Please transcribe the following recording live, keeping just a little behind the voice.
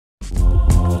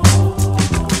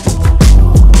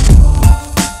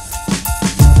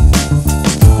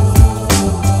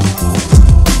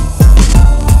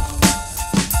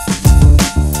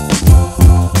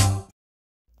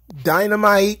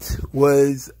Dynamite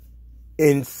was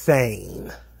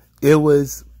insane. It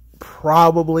was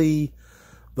probably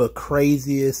the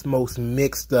craziest, most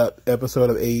mixed up episode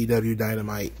of AEW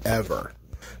Dynamite ever.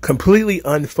 Completely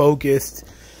unfocused,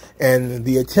 and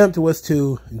the attempt was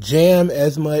to jam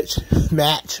as much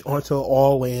match onto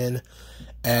All In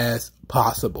as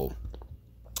possible.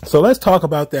 So let's talk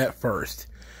about that first,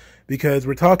 because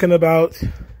we're talking about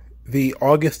the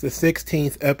August the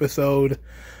 16th episode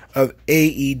of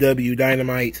AEW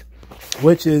Dynamite,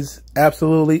 which is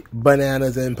absolutely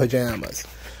bananas in pajamas.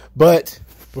 But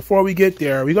before we get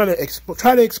there, we're going to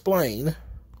try to explain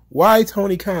why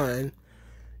Tony Khan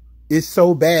is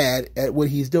so bad at what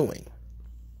he's doing.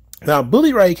 Now,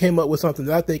 Bully Ray came up with something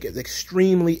that I think is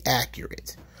extremely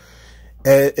accurate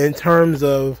in terms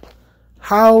of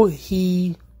how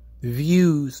he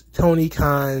views Tony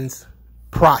Khan's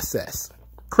process,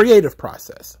 creative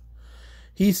process.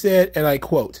 He said, and I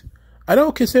quote, "I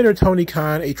don't consider Tony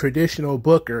Khan a traditional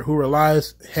booker who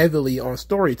relies heavily on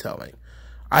storytelling.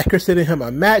 I consider him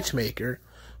a matchmaker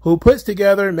who puts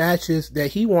together matches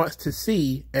that he wants to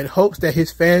see and hopes that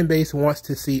his fan base wants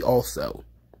to see also."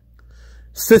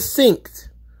 Succinct,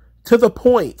 to the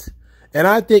point, and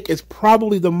I think it's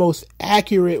probably the most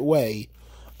accurate way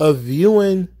of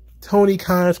viewing Tony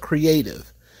Khan's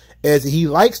creative, as he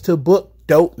likes to book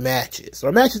dope matches,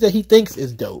 or matches that he thinks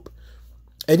is dope.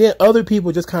 And then other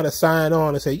people just kind of sign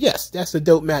on and say, yes, that's a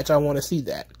dope match, I want to see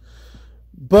that.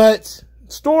 But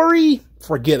story,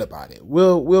 forget about it.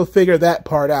 We'll figure that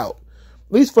part out,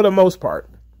 at least for the most part.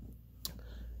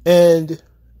 And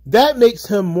that makes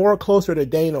him more closer to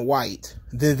Dana White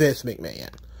than Vince McMahon.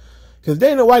 Because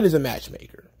Dana White is a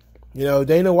matchmaker. You know,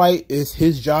 Dana White is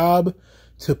his job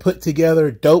to put together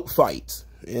dope fights.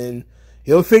 And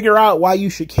he'll figure out why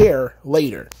you should care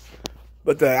later.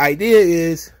 But the idea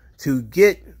is to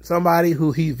get somebody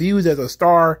who he views as a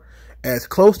star as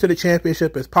close to the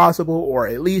championship as possible, or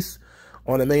at least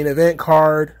on the main event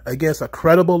card against a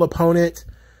credible opponent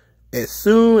as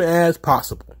soon as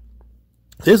possible.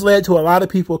 This led to a lot of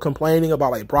people complaining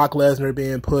about like Brock Lesnar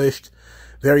being pushed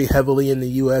very heavily in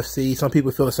the UFC. Some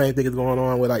people feel the same thing is going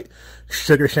on with like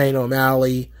Sugar Shane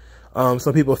O'Malley.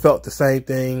 Some people felt the same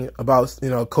thing about, you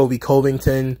know, Colby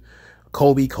Covington.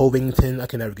 I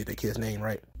can never get the kid's name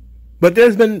right. But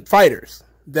there's been fighters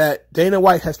that Dana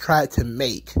White has tried to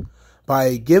make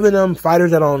by giving them fighters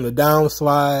that are on the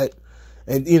downslide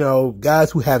and, you know,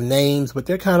 guys who have names, but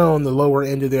they're kind of on the lower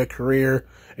end of their career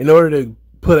in order to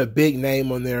put a big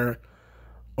name on their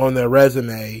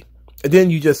resume. And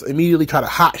then you just immediately try to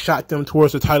hot shot them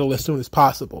towards the title as soon as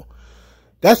possible.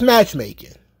 That's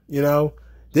matchmaking, you know.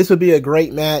 This would be a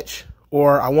great match,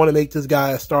 or I want to make this guy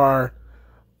a star.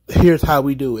 Here's how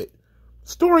we do it.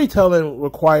 Storytelling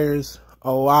requires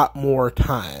a lot more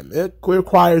time. It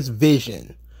requires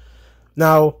vision.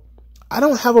 Now, I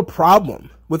don't have a problem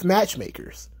with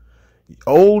matchmakers.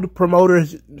 Old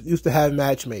promoters used to have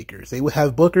matchmakers. They would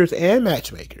have bookers and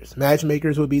matchmakers.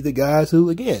 Matchmakers would be the guys who,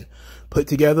 again, put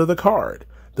together the card.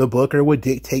 The booker would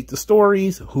dictate the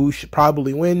stories, who should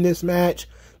probably win this match,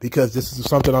 because this is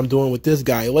something I'm doing with this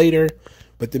guy later.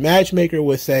 But the matchmaker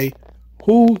would say,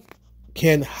 who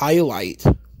can highlight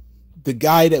the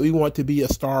guy that we want to be a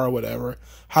star or whatever?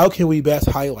 How can we best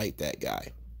highlight that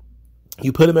guy?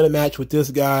 You put him in a match with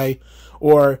this guy,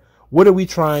 or what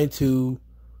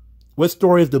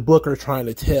story is the booker trying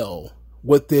to tell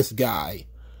with this guy?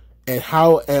 And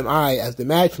how am I, as the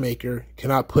matchmaker,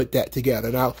 can I put that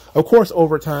together? Now, of course,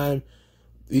 over time,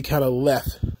 we kind of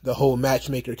left the whole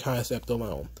matchmaker concept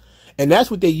alone. And that's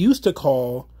what they used to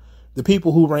call the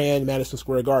people who ran Madison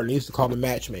Square Garden. They used to call them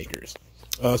matchmakers.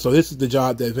 So this is the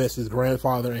job that Vince's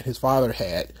grandfather and his father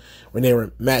had when they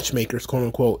were matchmakers, quote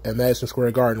unquote, at Madison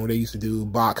Square Garden, where they used to do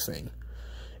boxing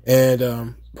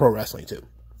and pro wrestling too.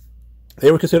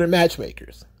 They were considered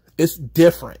matchmakers. It's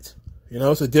different. You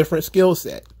know, it's a different skill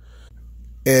set.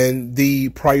 And the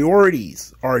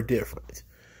priorities are different.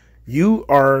 You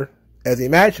are, as a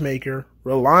matchmaker,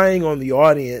 relying on the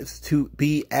audience to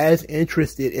be as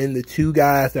interested in the two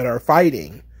guys that are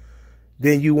fighting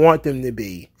than you want them to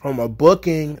be. From a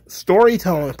booking,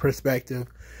 storytelling perspective,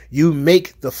 you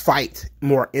make the fight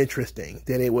more interesting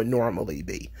than it would normally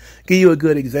be. I'll give you a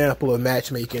good example of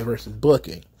matchmaking versus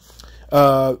booking.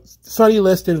 Sonny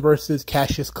Liston versus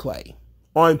Cassius Clay.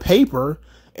 On paper,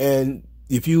 and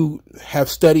if you have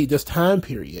studied this time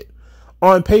period,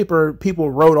 on paper,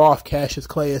 people wrote off Cassius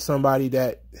Clay as somebody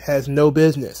that has no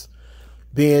business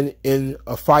being in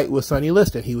a fight with Sonny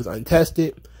Liston. He was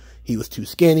untested. He was too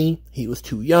skinny. He was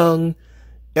too young.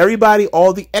 Everybody,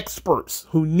 all the experts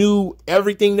who knew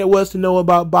everything there was to know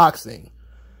about boxing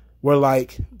were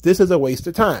like, this is a waste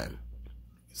of time.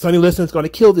 Sonny Liston's going to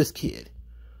kill this kid.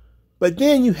 But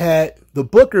then you had the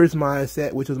Booker's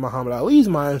mindset, which was Muhammad Ali's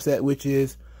mindset, which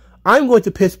is, I'm going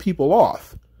to piss people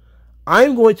off.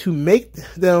 I'm going to make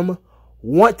them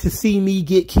want to see me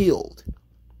get killed.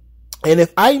 And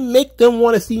if I make them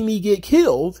want to see me get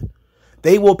killed,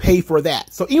 they will pay for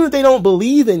that. So even if they don't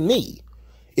believe in me,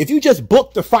 if you just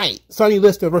book the fight, Sonny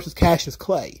Liston versus Cassius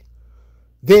Clay,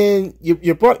 then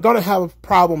you're going to have a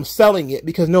problem selling it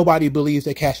because nobody believes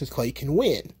that Cassius Clay can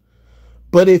win.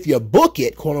 But if you book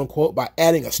it, quote unquote, by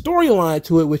adding a storyline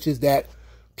to it, which is that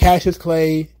Cassius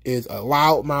Clay is a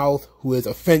loudmouth who is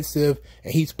offensive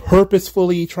and he's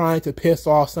purposefully trying to piss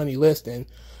off Sonny Liston,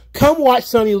 come watch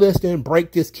Sonny Liston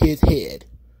break this kid's head.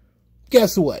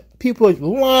 Guess what? People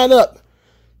line up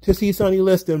to see Sonny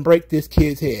Liston break this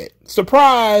kid's head.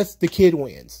 Surprise, the kid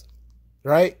wins.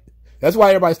 Right? That's why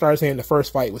everybody started saying the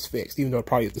first fight was fixed, even though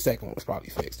probably the second one was probably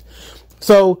fixed.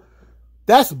 So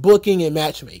that's booking and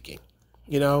matchmaking.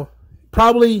 You know,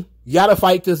 probably you gotta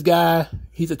fight this guy.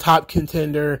 He's a top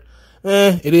contender.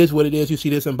 It is what it is. You see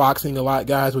this in boxing a lot.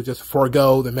 Guys will just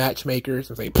forego the matchmakers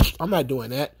and say, I'm not doing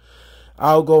that.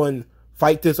 I'll go and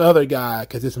fight this other guy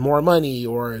because it's more money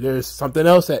or there's something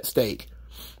else at stake.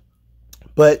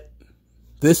 But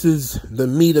this is the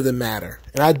meat of the matter.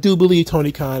 And I do believe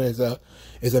Tony Khan is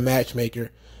a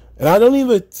matchmaker. And I don't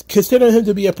even consider him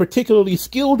to be a particularly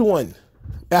skilled one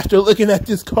after looking at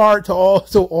this card to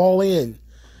all in.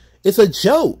 It's a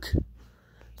joke.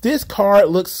 This card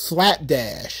looks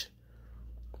slapdash.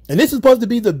 And this is supposed to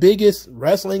be the biggest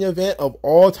wrestling event of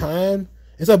all time.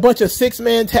 It's a bunch of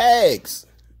 6-man tags.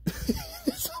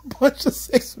 It's a bunch of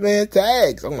 6-man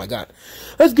tags. Oh my God.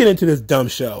 Let's get into this dumb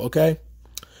show, okay?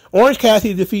 Orange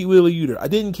Cassidy defeat Wheeler Yuta. I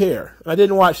didn't care. I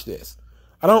didn't watch this.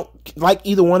 I don't like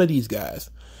either one of these guys.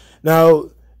 Now,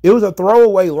 it was a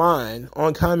throwaway line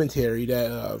on commentary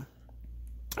that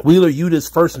Wheeler Yuta's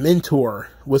first mentor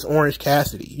was Orange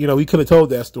Cassidy. You know, we could have told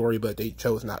that story, but they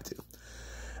chose not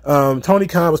to. Tony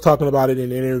Khan was talking about it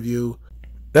in an interview.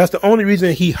 That's the only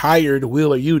reason he hired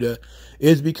Wheeler Yuta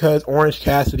is because Orange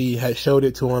Cassidy had showed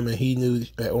it to him and he knew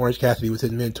that Orange Cassidy was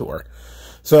his mentor.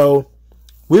 So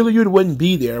Wheeler Yuta wouldn't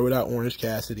be there without Orange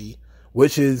Cassidy,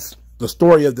 which is the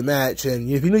story of the match. And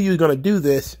if you knew you were going to do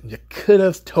this, you could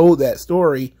have told that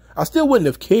story. I still wouldn't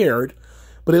have cared,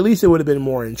 but at least it would have been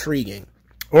more intriguing.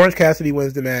 Orange Cassidy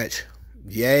wins the match.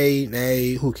 Yay,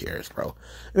 nay, who cares, bro?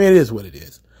 I mean, it is what it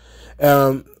is.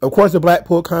 Of course, the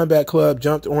Blackpool Combat Club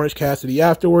jumped Orange Cassidy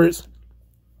afterwards.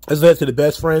 This led to the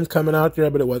Best Friends coming out there,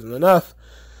 but it wasn't enough.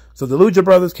 So the Lucha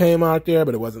Brothers came out there,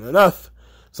 but it wasn't enough.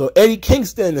 So Eddie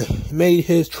Kingston made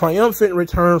his triumphant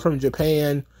return from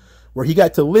Japan, where he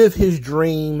got to live his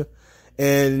dream.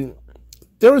 And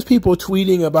there was people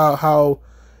tweeting about how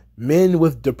men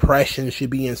with depression should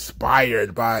be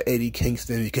inspired by Eddie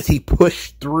Kingston because he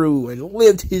pushed through and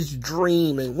lived his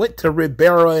dream and went to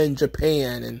Ribera in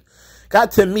Japan and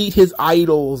got to meet his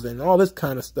idols and all this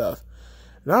kind of stuff.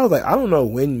 And I was like, I don't know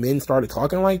when men started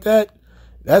talking like that.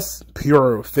 That's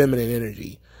pure feminine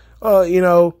energy. You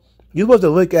know, you're supposed to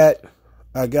look at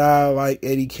a guy like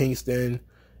Eddie Kingston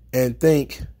and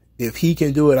think, if he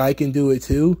can do it, I can do it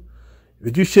too.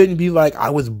 But you shouldn't be like,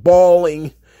 I was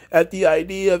bawling at the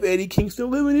idea of Eddie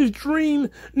Kingston living his dream,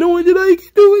 knowing that I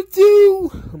can do it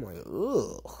too. I'm like,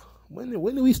 ugh.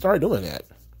 When did we start doing that?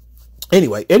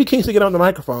 Anyway, Eddie Kingston got on the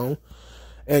microphone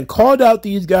and called out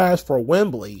these guys for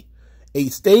Wembley, a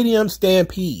stadium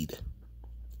stampede.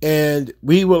 And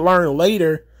we will learn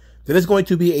later that it's going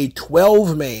to be a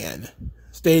 12-man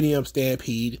stadium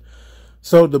stampede.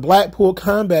 So the Blackpool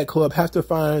Combat Club has to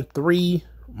find 3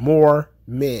 more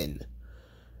men.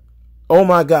 Oh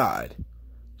my God.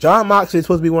 John Moxley is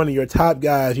supposed to be one of your top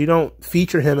guys. You don't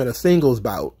feature him in a singles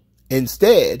bout.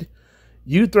 Instead,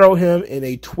 you throw him in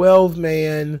a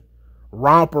 12-man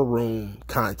romper room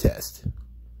contest.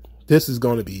 This is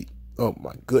going to be, oh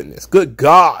my goodness. Good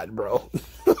God, bro.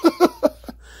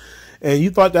 And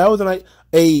you thought that was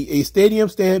a stadium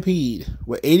stampede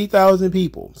with 80,000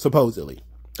 people, supposedly,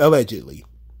 allegedly.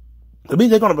 It means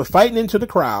they're going to be fighting into the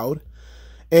crowd.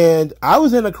 And I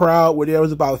was in a crowd where there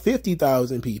was about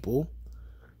 50,000 people.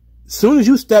 As soon as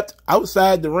you stepped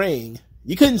outside the ring,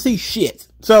 you couldn't see shit.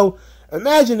 So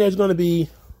imagine there's going to be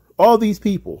all these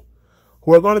people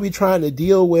who are going to be trying to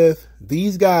deal with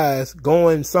these guys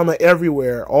going summer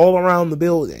everywhere, all around the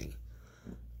building.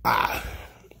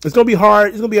 It's going to be hard.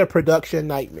 It's going to be a production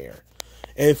nightmare.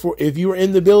 And if you were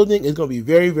in the building, it's going to be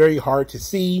very, very hard to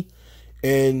see.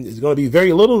 And it's going to be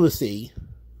very little to see.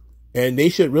 And they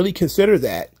should really consider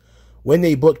that when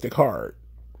they book the card.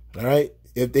 All right.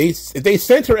 If they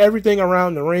center everything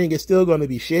around the ring, it's still going to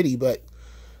be shitty, but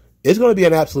It's going to be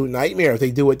an absolute nightmare if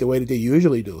they do it the way that they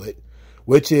usually do it,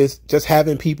 which is just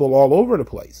having people all over the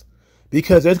place.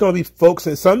 Because there's going to be folks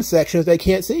in some sections that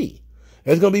can't see.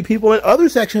 There's going to be people in other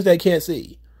sections that can't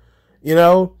see. You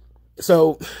know?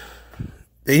 So,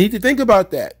 they need to think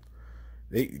about that.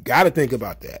 They got to think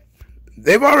about that.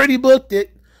 They've already booked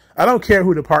it. I don't care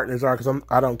who the partners are because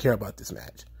I don't care about this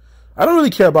match. I don't really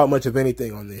care about much of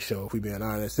anything on this show, if we're being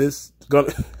honest. It's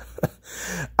gonna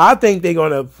I think they're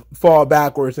going to fall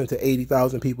backwards into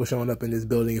 80,000 people showing up in this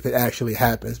building if it actually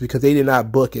happens, because they did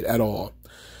not book it at all.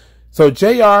 So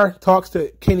JR talks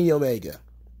to Kenny Omega.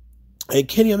 And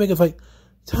Kenny Omega's like,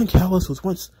 Don Callis was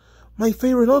once my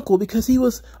favorite uncle because he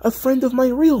was a friend of my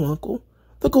real uncle,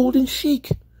 the Golden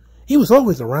Sheik. He was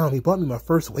always around. He bought me my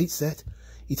first weight set.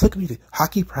 He took me to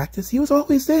hockey practice. He was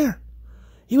always there.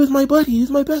 He was my buddy. He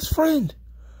was my best friend.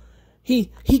 He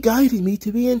guided me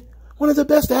to being one of the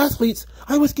best athletes.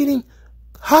 I was getting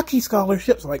hockey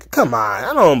scholarships. Like, come on.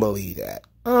 I don't believe that.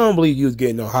 I don't believe you was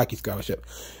getting no hockey scholarship.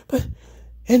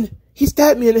 And he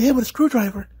stabbed me in the head with a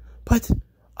screwdriver. But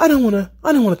I don't want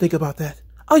to think about that.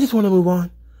 I just want to move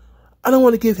on. I don't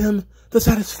want to give him the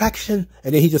satisfaction.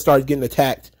 And then he just started getting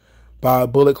attacked by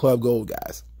Bullet Club Gold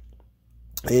guys.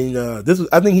 And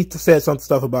I think he said some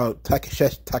stuff about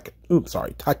Takeshita,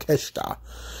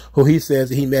 who he says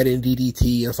that he met in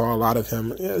DDT and saw a lot of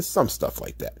him. Yeah, some stuff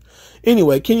like that.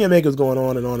 Anyway, Kenny Omega's going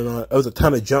on and on and on. There was a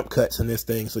ton of jump cuts in this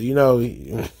thing, so you know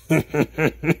it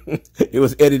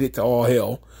was edited to all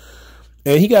hell.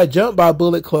 And he got jumped by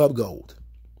Bullet Club Gold.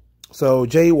 So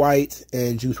Jay White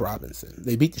and Juice Robinson,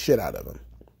 they beat the shit out of him.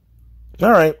 All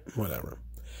right, whatever.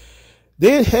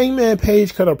 Then Hangman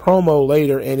Page cut a promo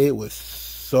later, and it was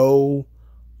so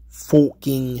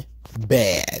fucking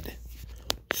bad.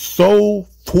 So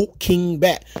fucking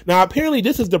bad. Now, apparently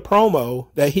this is the promo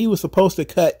that he was supposed to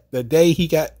cut the day he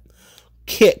got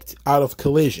kicked out of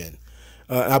Collision.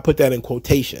 I put that in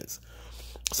quotations.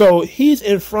 So he's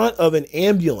in front of an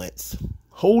ambulance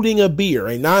holding a beer,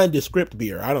 a nondescript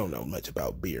beer. I don't know much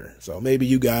about beer, so maybe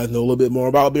you guys know a little bit more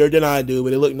about beer than I do,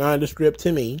 but it looked nondescript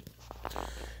to me.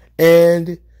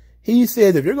 And he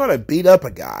says, if you're going to beat up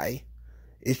a guy,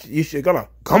 you're going to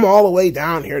come all the way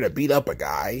down here to beat up a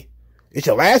guy. It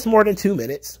should last more than 2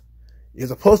 minutes. You're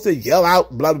supposed to yell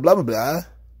out blah, blah, blah, blah.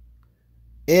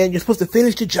 And you're supposed to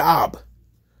finish the job.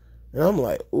 And I'm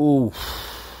like, oof,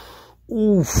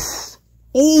 oof,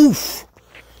 oof.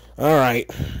 All right.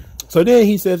 So then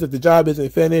he says that the job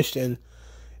isn't finished. And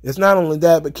it's not only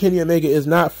that, but Kenny Omega is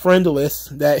not friendless,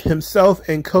 that himself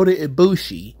and Kota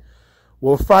Ibushi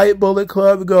will fight Bullet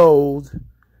Club Gold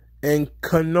and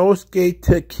Konosuke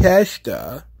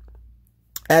Takeshita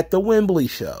at the Wembley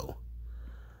show.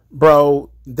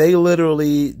 Bro, they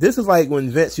literally, this is like when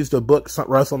Vince used to book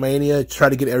WrestleMania, try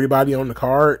to get everybody on the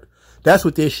card. That's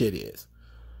what this shit is.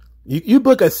 You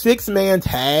book a 6-man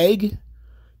tag.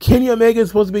 Kenny Omega is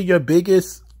supposed to be your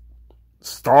biggest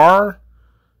star,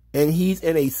 and he's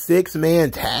in a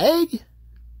 6-man tag?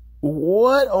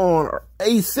 What on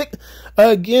a 6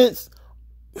 against?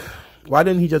 Why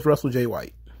didn't he just wrestle Jay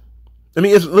White? I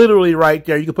mean, it's literally right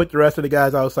there. You could put the rest of the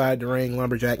guys outside the ring,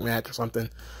 lumberjack match or something.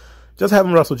 Just have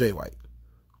him wrestle Jay White.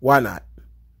 Why not?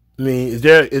 I mean, is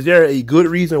there a good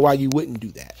reason why you wouldn't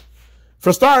do that?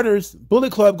 For starters,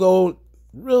 Bullet Club Gold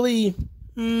really,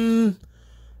 they've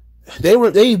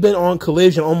been on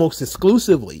Collision almost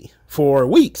exclusively for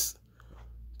weeks.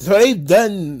 So they've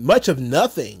done much of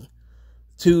nothing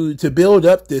to build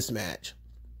up this match.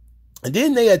 And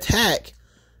then they attack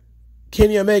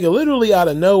Kenny Omega literally out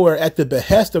of nowhere at the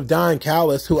behest of Don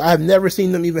Callis, who I've never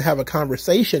seen them even have a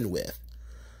conversation with.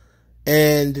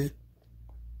 And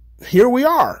here we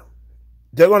are.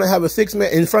 They're going to have a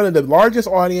 6-man in front of the largest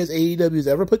audience AEW's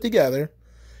ever put together.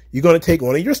 You're going to take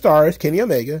one of your stars, Kenny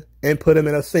Omega, and put him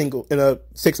in a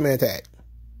 6-man tag.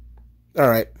 All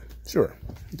right. Sure.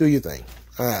 Do your thing.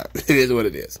 It is what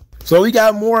it is. So we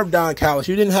got more of Don Callis.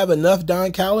 You didn't have enough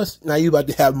Don Callis. Now you about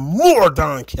to have more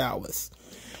Don Callis.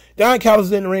 Don Callis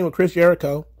is in the ring with Chris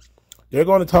Jericho. They're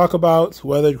going to talk about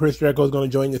whether Chris Jericho is going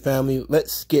to join the family.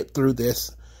 Let's skip through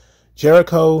this.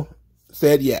 Jericho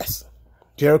said yes.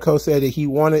 Jericho said that he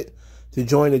wanted to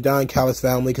join the Don Callis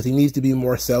family because he needs to be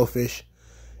more selfish.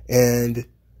 And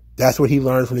that's what he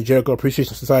learned from the Jericho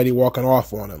Appreciation Society walking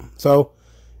off on him. So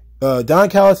Don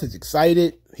Callis is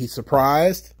excited. He's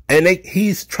surprised. And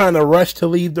he's trying to rush to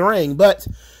leave the ring. But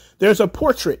there's a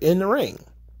portrait in the ring.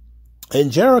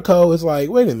 And Jericho is like,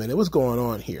 wait a minute, what's going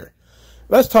on here?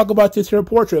 Let's talk about this here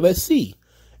portrait. Let's see.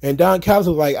 And Don Callis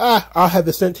was like, I'll have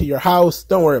it sent to your house.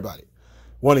 Don't worry about it.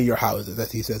 One of your houses,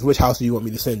 as he says. Which house do you want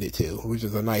me to send it to? Which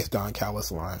is a nice Don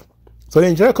Callis line. So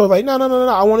then Jericho's like, no,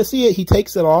 I want to see it. He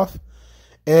takes it off.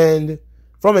 And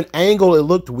from an angle, it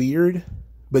looked weird.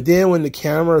 But then when the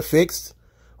camera fixed,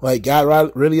 like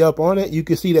got really up on it, you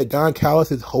could see that Don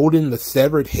Callis is holding the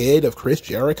severed head of Chris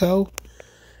Jericho.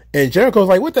 And Jericho's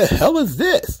like, what the hell is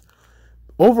this?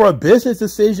 Over a business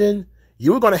decision,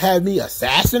 you were going to have me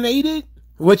assassinated?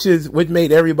 Which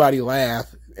made everybody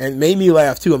laugh. And made me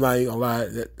laugh too, I'm not even going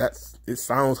to lie. It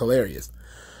sounds hilarious.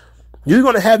 You're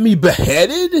going to have me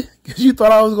beheaded? Because you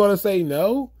thought I was going to say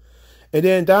no? And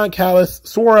then Don Callis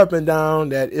swore up and down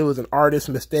that it was an artist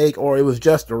mistake or it was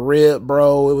just a rib,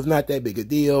 bro. It was not that big a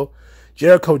deal.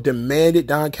 Jericho demanded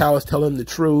Don Callis tell him the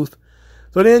truth.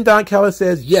 So then Don Callis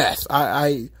says, yes,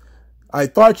 I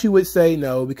thought you would say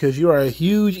no because you are a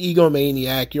huge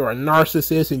egomaniac. You're a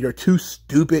narcissist and you're too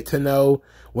stupid to know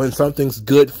when something's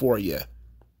good for you.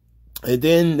 And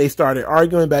then they started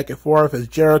arguing back and forth as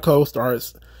Jericho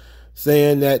starts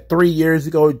saying that 3 years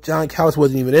ago, Don Callis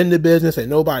wasn't even in the business and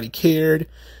nobody cared.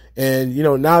 And, you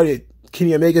know, now that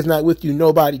Kenny Omega's not with you,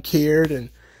 nobody cared. And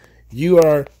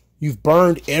you've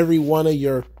burned every one of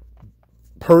your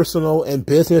personal and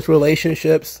business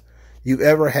relationships you've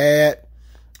ever had.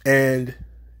 And,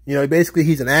 you know, basically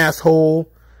he's an asshole.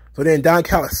 So then Don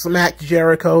Callis smacked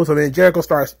Jericho. So then Jericho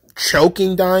starts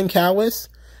choking Don Callis.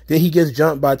 Then he gets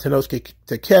jumped by Tenosuke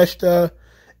Takeshita.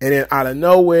 And then out of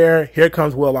nowhere, here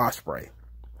comes Will Ospreay.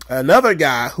 Another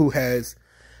guy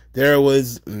there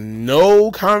was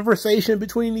no conversation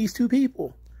between these two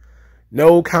people.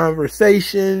 No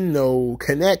conversation, no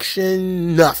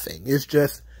connection, nothing.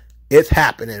 It's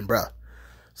happening, bruh.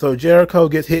 So Jericho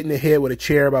gets hit in the head with a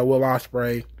chair by Will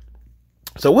Ospreay.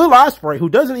 So Will Ospreay, who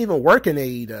doesn't even work in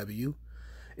AEW,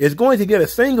 is going to get a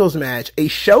singles match, a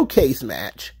showcase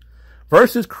match,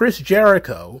 versus Chris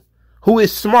Jericho, who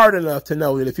is smart enough to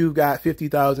know that if you've got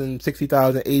 50,000,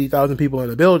 60,000, 80,000 people in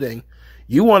the building,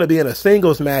 you want to be in a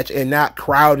singles match and not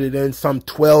crowded in some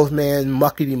 12-man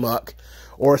muckety-muck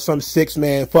or some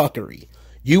 6-man fuckery.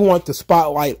 You want the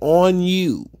spotlight on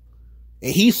you.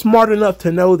 And he's smart enough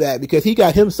to know that because he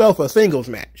got himself a singles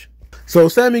match. So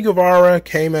Sammy Guevara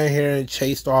came in here and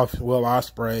chased off Will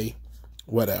Ospreay.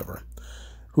 Whatever.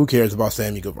 Who cares about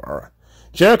Sammy Guevara?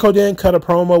 Jericho then cut a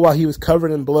promo while he was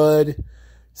covered in blood,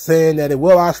 saying that if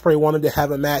Will Ospreay wanted to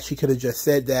have a match, he could have just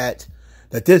said that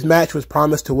this match was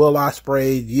promised to Will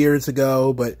Ospreay years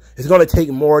ago, but it's going to take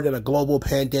more than a global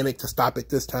pandemic to stop it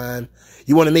this time.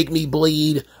 You want to make me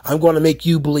bleed? I'm going to make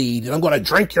you bleed, and I'm going to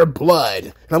drink your blood,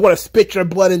 and I'm going to spit your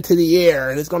blood into the air,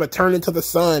 and it's going to turn into the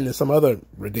sun, and some other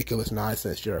ridiculous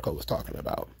nonsense Jericho was talking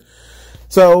about.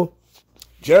 So,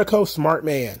 Jericho, smart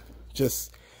man.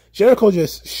 Jericho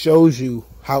just shows you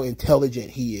how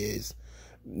intelligent he is.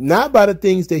 Not by the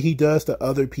things that he does to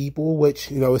other people, which,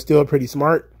 you know, is still pretty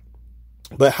smart,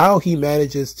 but how he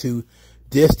manages to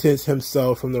distance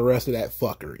himself from the rest of that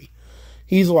fuckery.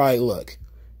 He's like, look,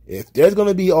 if there's going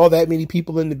to be all that many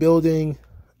people in the building,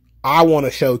 I want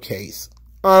a showcase.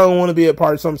 I don't want to be a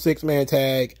part of some 6-man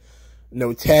tag,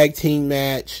 no tag team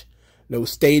match, no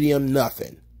stadium,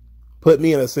 nothing. Put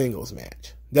me in a singles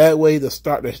match. That way the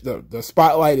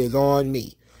spotlight is on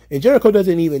me. And Jericho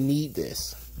doesn't even need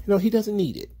this. You know, he doesn't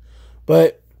need it.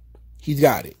 But he's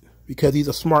got it because he's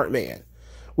a smart man.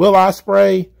 Will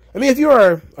Ospreay, I mean, if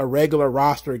you're a regular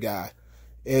roster guy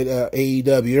at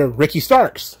AEW, you're Ricky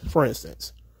Starks, for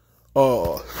instance.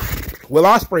 Will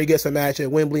Ospreay gets a match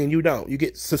at Wembley and you don't. You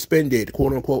get suspended,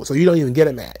 quote unquote, so you don't even get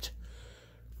a match.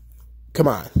 Come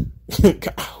on.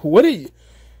 What are you?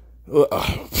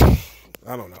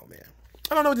 I don't know, man.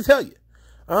 I don't know what to tell you.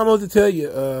 I don't know what to tell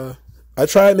you. I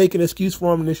tried making an excuse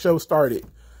for him when the show started.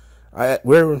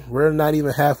 We're not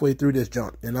even halfway through this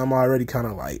junk, and I'm already kind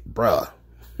of like, bruh.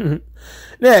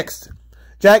 Next,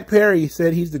 Jack Perry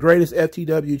said he's the greatest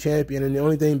FTW champion, and the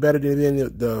only thing better than being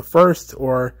the first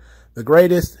or the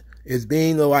greatest is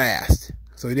being the last.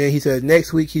 So then he said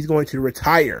next week he's going to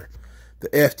retire the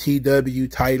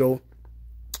FTW title,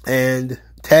 and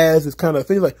Taz is kind of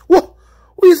feeling like, what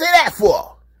do you say that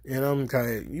for? And I'm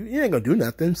kind of, you ain't gonna do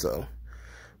nothing, so.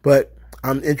 But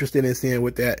I'm interested in seeing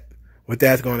what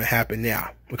that's going to happen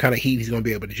now. What kind of heat he's going to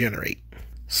be able to generate.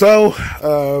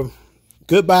 So,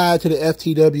 goodbye to the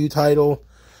FTW title.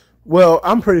 Well,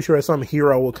 I'm pretty sure some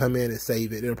hero will come in and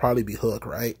save it. It'll probably be Hook,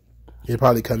 right? He'll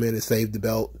probably come in and save the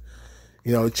belt.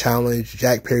 You know, challenge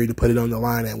Jack Perry to put it on the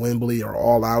line at Wembley or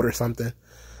All Out or something.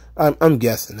 I'm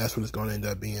guessing that's what it's going to end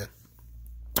up being.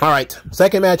 All right,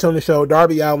 second match on the show,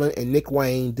 Darby Allin and Nick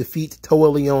Wayne defeat Toa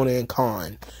Leona and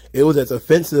Khan. It was as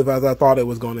offensive as I thought it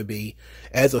was going to be.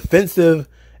 As offensive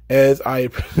as I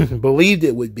believed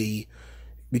it would be.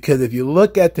 Because if you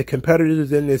look at the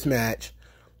competitors in this match,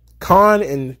 Khan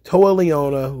and Toa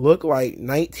Leona look like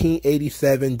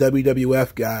 1987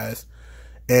 WWF guys.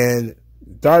 And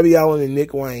Darby Allin and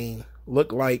Nick Wayne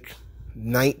look like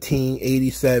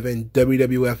 1987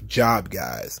 WWF job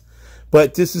guys.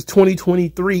 But this is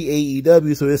 2023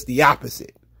 AEW, so it's the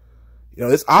opposite. You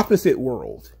know, it's opposite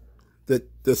world.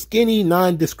 The skinny,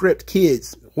 nondescript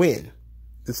kids win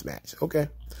this match. Okay.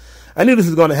 I knew this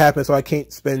was going to happen, so I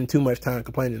can't spend too much time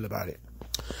complaining about it.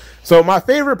 So my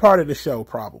favorite part of the show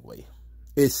probably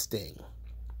is Sting.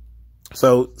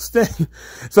 So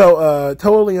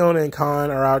Toa Leona and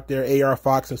Khan are out there. AR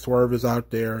Fox and Swerve is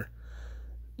out there.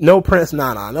 No Prince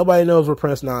Nana. Nobody knows where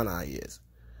Prince Nana is.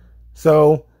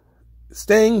 So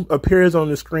Sting appears on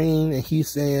the screen and he's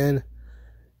saying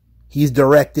he's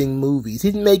directing movies.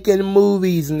 He's making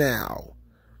movies now.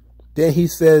 Then he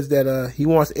says that he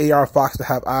wants AR Fox to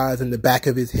have eyes in the back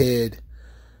of his head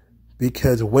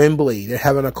because Wembley, they're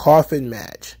having a coffin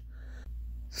match.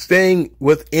 Sting,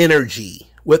 with energy,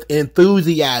 with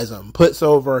enthusiasm, puts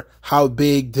over how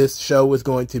big this show is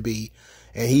going to be.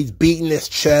 And he's beating his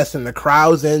chest and the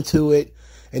crowd's into it.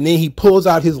 And then he pulls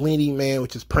out his leading man,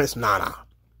 which is Prince Nana.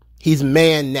 He's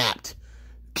man-napped,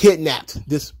 kidnapped.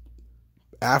 This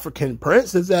African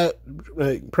prince, is that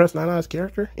Prince Nana's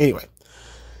character? Anyway.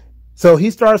 So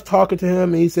he starts talking to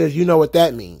him and he says, you know what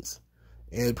that means?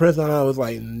 And Prince Nana was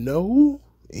like, no.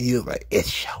 And he was like, it's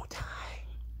showtime.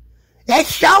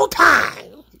 It's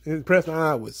showtime. And Prince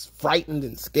Nana was frightened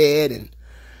and scared, and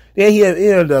then he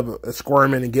ended up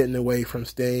squirming and getting away from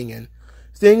Sting. And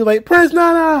Sting was like, Prince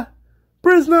Nana,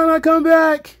 come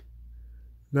back.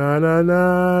 Nah, nah,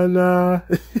 nah, nah.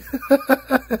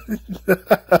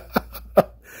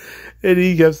 And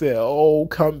he kept saying, oh,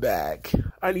 come back.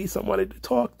 I need somebody to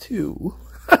talk to.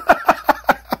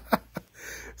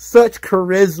 Such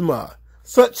charisma,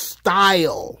 such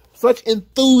style, such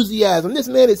enthusiasm. This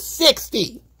man is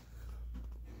 60.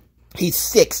 He's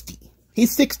 60.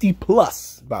 He's 60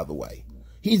 plus, by the way.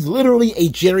 He's literally a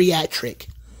geriatric.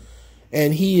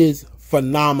 And he is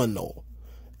phenomenal.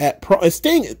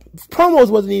 Sting, promos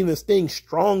wasn't even Sting's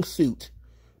strong suit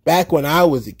back when I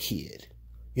was a kid.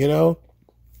 You know?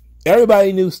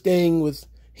 Everybody knew Sting was,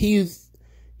 he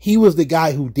was the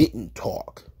guy who didn't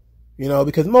talk. You know,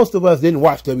 because most of us didn't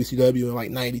watch WCW in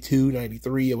like 92,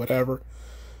 93 or whatever.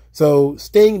 So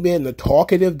Sting being the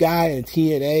talkative guy in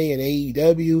TNA and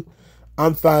AEW,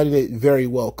 I'm finding it very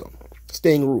welcome.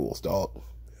 Sting rules, dog.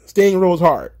 Sting rules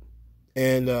hard.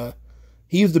 And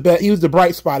he was the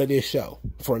bright spot of this show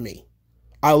for me.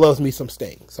 I love me some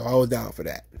Sting, so I was down for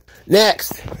that.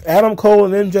 Next, Adam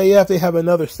Cole and MJF, they have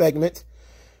another segment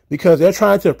because they're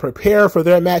trying to prepare for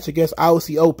their match against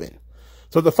Aussie Open.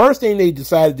 So the first thing they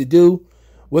decided to do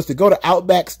was to go to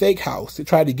Outback Steakhouse to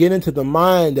try to get into the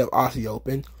mind of Aussie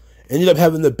Open. Ended up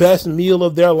having the best meal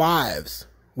of their lives,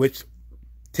 which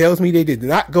tells me they did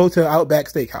not go to Outback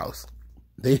Steakhouse.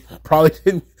 They probably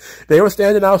didn't. They were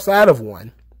standing outside of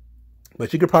one.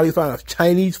 But you could probably find a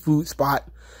Chinese food spot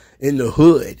in the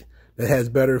hood that has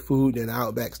better food than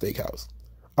Outback Steakhouse.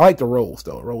 I like the rolls,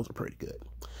 though. Rolls are pretty good.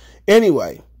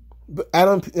 Anyway,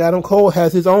 Adam Cole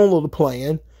has his own little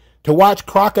plan to watch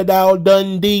Crocodile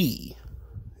Dundee.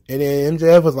 And then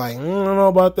MJF was like, I don't know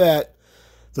about that.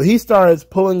 So he starts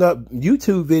pulling up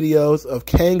YouTube videos of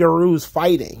kangaroos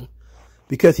fighting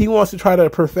because he wants to try to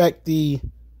perfect the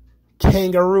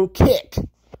kangaroo kick.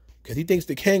 Because he thinks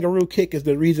the kangaroo kick is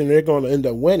the reason they're going to end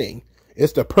up winning.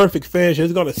 It's the perfect finish.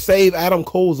 It's going to save Adam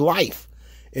Cole's life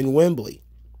in Wembley.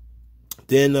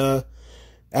 Then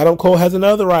Adam Cole has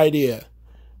another idea.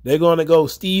 They're going to go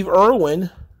Steve Irwin.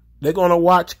 They're going to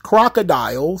watch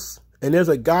crocodiles. And there's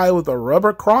a guy with a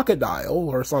rubber crocodile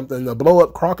or something, a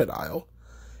blow-up crocodile.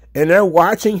 And they're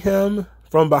watching him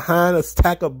from behind a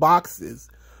stack of boxes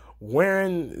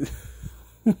wearing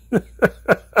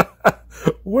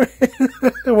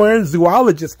wearing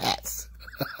zoologist hats.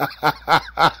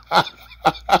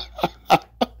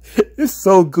 It's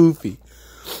so goofy.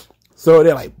 So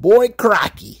they're like, boy,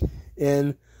 Crocky.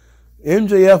 And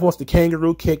MJF wants to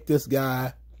kangaroo kick this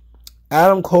guy.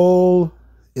 Adam Cole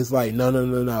is like,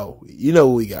 no. You know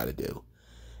what we got to do.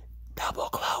 Double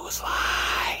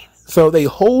clothesline. So they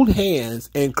hold hands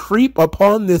and creep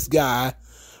upon this guy,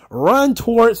 run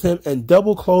towards him, and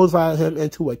double clothesline him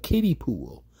into a kiddie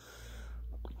pool.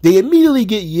 They immediately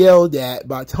get yelled at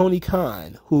by Tony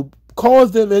Khan, who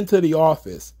calls them into the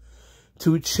office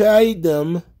to chide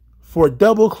them for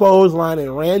double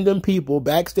clotheslining random people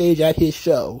backstage at his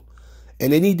show.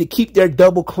 And they need to keep their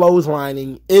double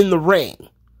clotheslining in the ring.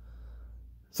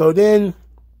 So then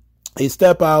they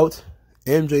step out.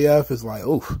 MJF is like,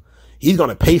 oof, he's going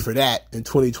to pay for that in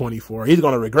 2024. He's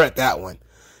going to regret that one.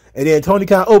 And then Tony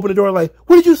Khan opened the door like,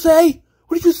 what did you say?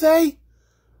 What did you say?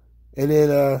 And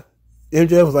then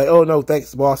MJF was like, oh no,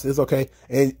 thanks boss, it's okay.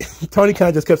 And Tony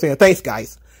Khan just kept saying, thanks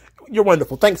guys. You're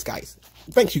wonderful. Thanks guys.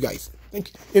 Thanks you guys. Thank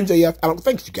you. MJF,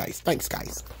 thanks you guys. Thanks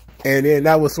guys. And then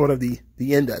that was sort of the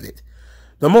end of it.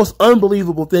 The most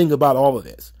unbelievable thing about all of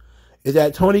this is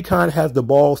that Tony Khan has the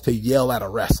balls to yell at a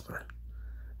wrestler.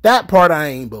 That part I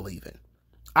ain't believing.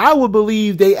 I would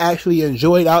believe they actually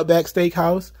enjoyed Outback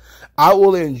Steakhouse. I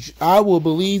will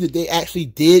believe that they actually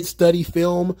did study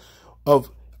film of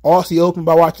Aussie Open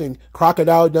by watching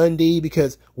Crocodile Dundee,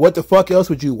 because what the fuck else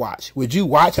would you watch? Would you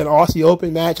watch an Aussie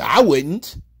Open match? I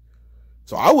wouldn't.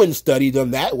 So I wouldn't study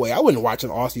them that way. I wouldn't watch an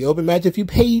Aussie Open match if you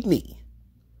paid me.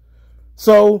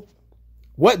 So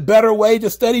what better way to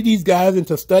study these guys than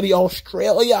to study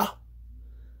Australia?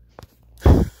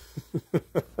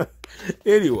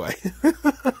 Anyway,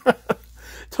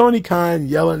 Tony Khan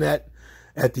yelling at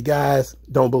the guys,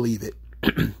 don't believe it.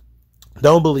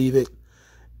 Don't believe it.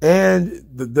 And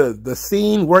the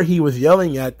scene where he was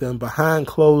yelling at them behind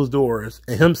closed doors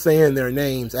and him saying their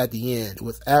names at the end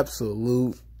was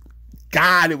absolute,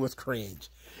 God, it was cringe.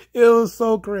 It was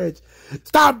so cringe.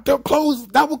 Stop double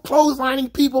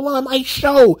clotheslining people on my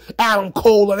show, Adam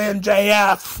Cole and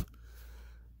MJF.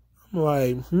 I'm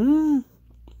like,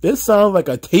 this sounds like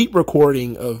a tape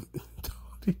recording of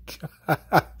Tony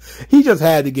Khan. He just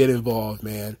had to get involved,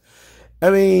 man.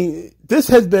 I mean, this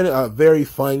has been a very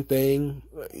fun thing.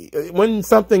 When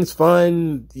something's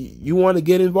fun, you want to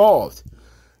get involved,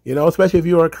 you know, especially if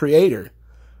you're a creator.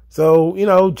 So, you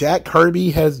know, Jack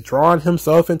Kirby has drawn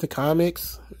himself into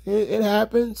comics. It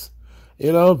happens.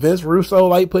 You know, Vince Russo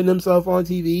liked putting himself on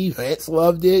TV. Vince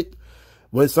loved it.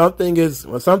 When something is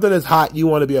hot, you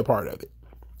want to be a part of it.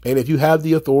 And if you have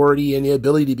the authority and the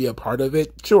ability to be a part of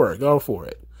it, sure, go for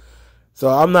it. So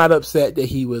I'm not upset that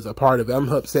he was a part of it. I'm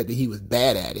upset that he was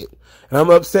bad at it. And I'm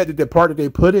upset that the part that they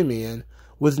put him in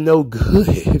was no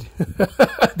good.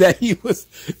 That he was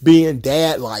being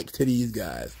dad-like to these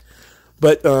guys.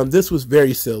 But this was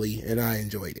very silly, and I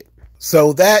enjoyed it.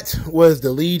 So that was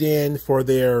the lead-in for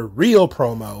their real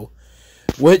promo,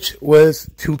 which was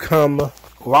to come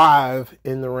live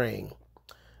in the ring.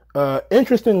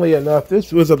 Interestingly enough,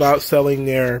 this was about selling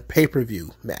their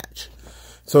pay-per-view match.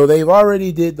 So they've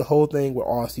already did the whole thing with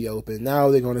Aussie Open. Now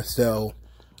they're going to sell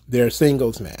their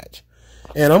singles match.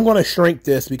 And I'm going to shrink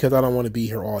this because I don't want to be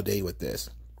here all day with this.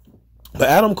 But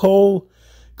Adam Cole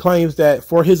claims that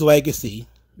for his legacy,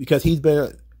 because he's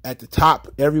been at the top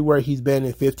everywhere he's been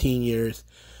in 15 years,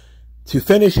 to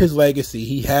finish his legacy,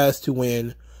 he has to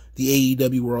win the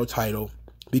AEW World title,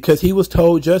 because he was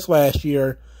told just last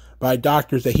year by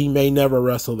doctors that he may never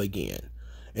wrestle again.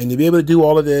 And to be able to do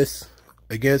all of this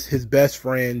against his best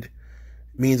friend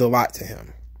means a lot to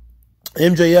him.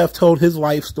 MJF told his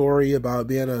life story about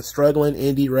being a struggling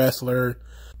indie wrestler,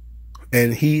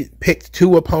 and he picked two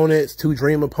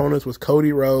dream opponents, was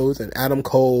Cody Rhodes and Adam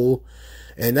Cole.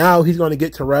 And now he's going to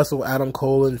get to wrestle Adam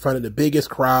Cole in front of the biggest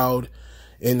crowd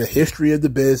in the history of the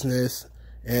business.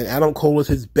 And Adam Cole is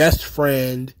his best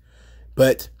friend,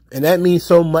 and that means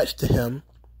so much to him,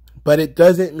 but it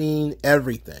doesn't mean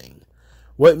everything.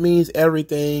 What means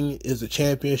everything is a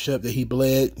championship that he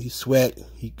bled, he sweat,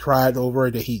 he cried over,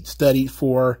 that he studied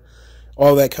for,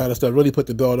 all that kind of stuff, really put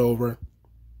the belt over.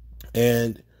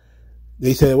 And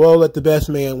they said, well, let the best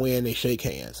man win. They shake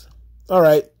hands. All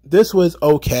right, this was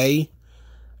okay.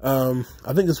 I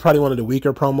think this is probably one of the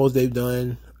weaker promos they've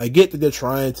done. I get that they're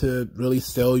trying to really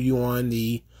sell you on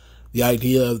the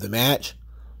idea of the match,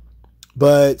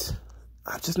 but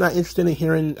I'm just not interested in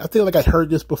hearing. I feel like I heard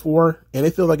this before, and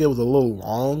it feels like it was a little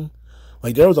long.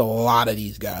 Like, there was a lot of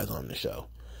these guys on the show.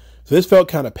 So this felt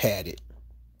kind of padded.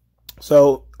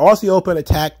 So Aussie Open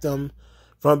attacked them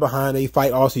from behind. They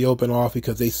fight Aussie Open off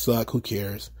because they suck. Who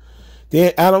cares?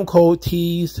 Then Adam Cole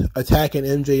teased attacking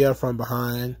MJF from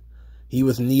behind. He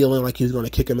was kneeling like he was going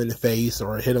to kick him in the face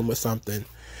or hit him with something.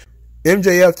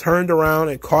 MJF turned around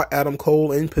and caught Adam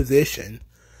Cole in position.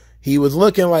 He was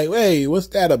looking like, hey, what's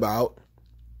that about?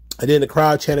 And then the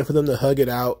crowd chanted for them to hug it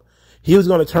out. He was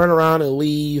going to turn around and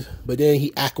leave, but then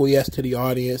he acquiesced to the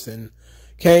audience and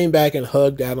came back and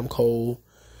hugged Adam Cole.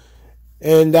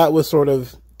 And that was sort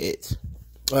of it.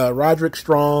 Roderick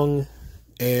Strong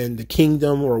and the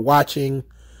Kingdom were watching.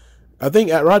 I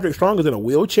think Roderick Strong is in a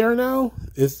wheelchair now.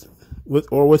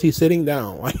 Or was he sitting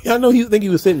down? I know he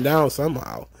was sitting down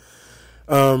somehow.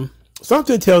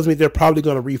 Something tells me they're probably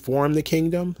going to reform the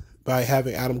Kingdom by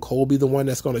having Adam Cole be the one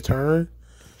that's going to turn.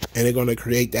 And they're going to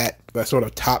create that sort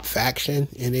of top faction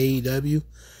in AEW.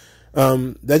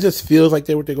 That just feels like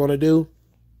what they're going to do.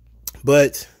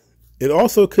 But it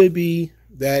also could be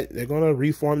that they're going to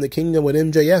reform the Kingdom with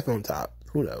MJF on top.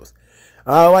 Who knows?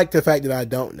 I like the fact that I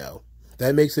don't know.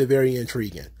 That makes it very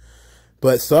intriguing.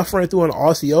 But suffering through an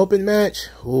Aussie Open match,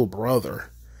 oh,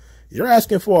 brother, you're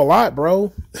asking for a lot,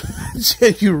 bro.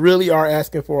 You really are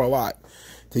asking for a lot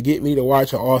to get me to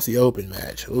watch an Aussie Open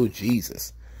match. Oh,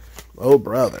 Jesus. Oh,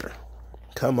 brother.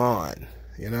 Come on.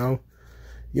 You know,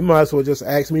 you might as well just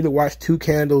ask me to watch 2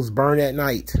 candles burn at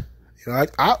night. You know,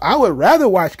 I would rather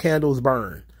watch candles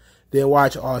burn than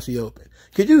watch Aussie Open.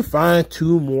 Could you find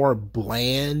 2 more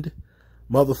bland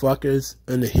motherfuckers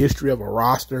in the history of a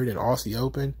roster than Aussie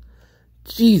Open?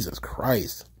 Jesus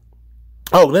Christ.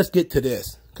 Oh, let's get to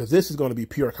this, because this is going to be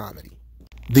pure comedy.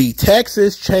 The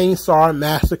Texas Chainsaw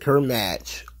Massacre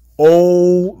match.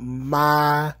 Oh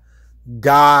my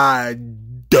God.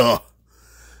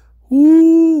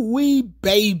 Ooh wee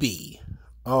baby.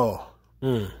 Oh.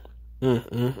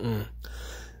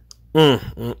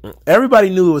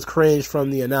 Everybody knew it was cringe from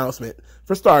the announcement.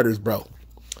 For starters, bro,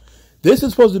 this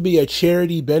is supposed to be a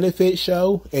charity benefit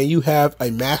show, and you have a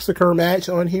massacre match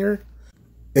on here,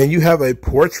 and you have a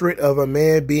portrait of a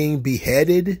man being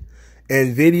beheaded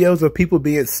and videos of people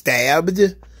being stabbed.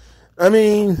 I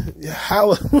mean,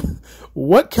 how,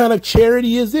 what kind of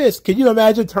charity is this? Can you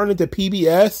imagine turning to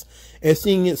PBS and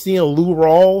seeing Lou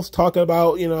Rawls talking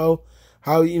about, you know,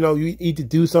 how, you know, you need to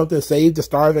do something to save the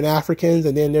starving Africans,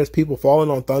 and then there's people falling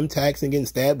on thumbtacks and getting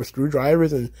stabbed with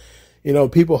screwdrivers, and, you know,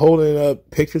 people holding up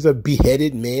pictures of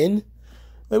beheaded men?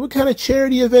 Like, what kind of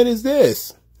charity event is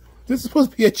this? This is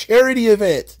supposed to be a charity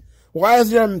event. Why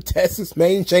is there a Texas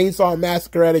Main Chainsaw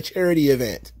Massacre at a charity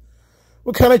event?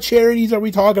 What kind of charities are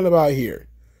we talking about here?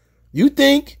 You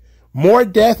think more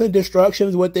death and destruction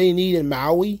is what they need in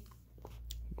Maui?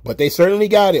 But they certainly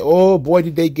got it. Oh boy,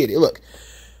 did they get it. Look,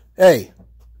 hey,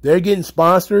 they're getting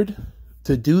sponsored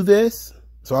to do this,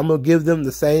 so I'm going to give them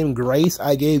the same grace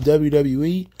I gave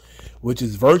WWE, which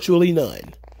is virtually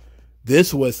none.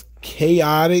 This was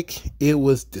chaotic. It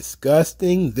was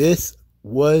disgusting. This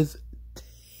was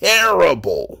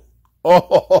terrible.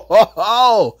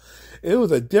 Oh, it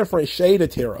was a different shade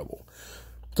of terrible.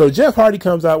 So Jeff Hardy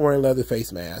comes out wearing a leather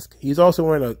face mask. He's also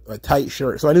wearing a tight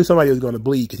shirt. So I knew somebody was going to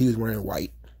bleed because he was wearing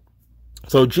white.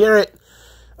 So Jarrett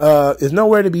is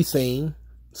nowhere to be seen.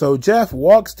 So Jeff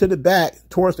walks to the back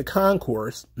towards the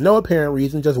concourse. No apparent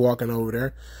reason, just walking over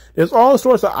there. There's all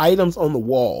sorts of items on the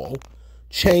wall.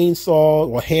 Chainsaws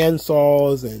or hand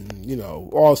saws and, you know,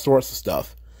 all sorts of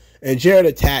stuff. And Jarrett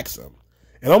attacks him.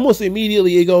 And almost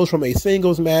immediately it goes from a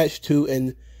singles match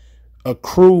to a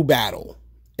crew battle.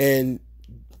 And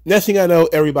next thing I know,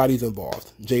 everybody's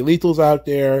involved. Jay Lethal's out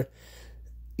there.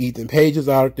 Ethan Page is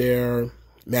out there.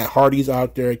 Matt Hardy's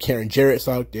out there. Karen Jarrett's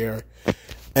out there.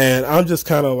 And I'm just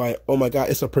kind of like, oh my God,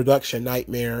 it's a production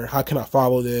nightmare. How can I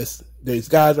follow this? These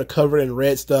guys are covered in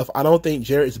red stuff. I don't think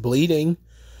Jarrett's bleeding.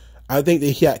 I think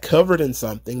that he got covered in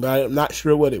something, but I'm not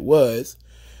sure what it was.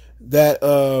 That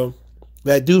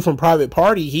dude from Private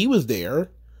Party, he was there.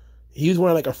 He was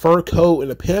wearing like a fur coat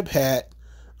and a pimp hat.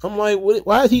 I'm like,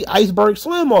 why is he Iceberg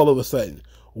Slim all of a sudden?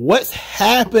 What's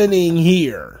happening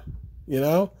here? You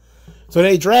know? So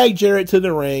they drag Jarrett to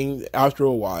the ring after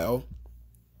a while.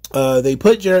 They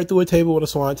put Jarrett through a table with a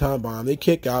swanton bomb. They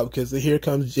kick out because here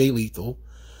comes Jay Lethal.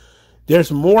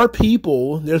 There's more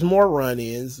people. There's more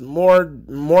run-ins. More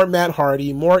Matt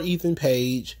Hardy. More Ethan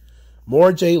Page.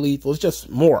 More Jay Lethal. It's just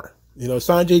more. You know,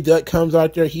 Sanjay Dutt comes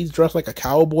out there. He's dressed like a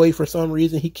cowboy for some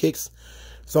reason. He kicks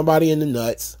somebody in the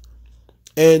nuts.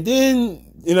 And then,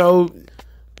 you know,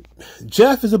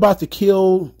 Jeff Hardy was about to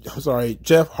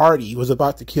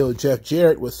kill Jeff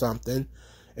Jarrett with something.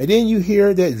 And then you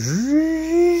hear that.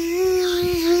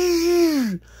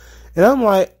 And I'm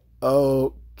like,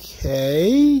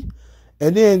 okay.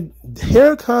 And then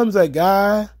here comes a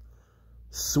guy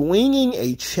swinging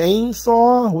a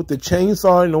chainsaw with the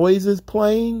chainsaw noises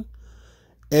playing.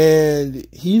 And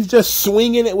he's just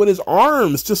swinging it with his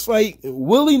arms, just like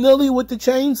willy-nilly with the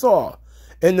chainsaw.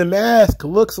 And the mask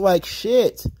looks like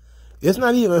shit. It's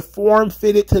not even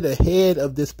form-fitted to the head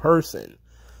of this person.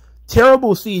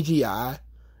 Terrible CGI.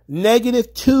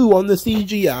 -2 on the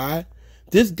CGI.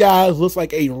 This guy looks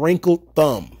like a wrinkled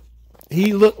thumb.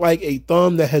 He looked like a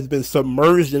thumb that has been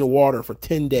submerged in water for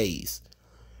 10 days.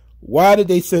 Why did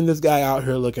they send this guy out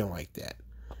here looking like that?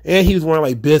 And he was wearing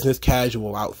like business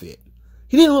casual outfit.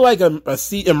 He didn't look like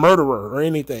a murderer or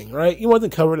anything, right? He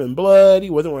wasn't covered in blood. He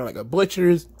wasn't wearing like a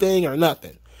butcher's thing or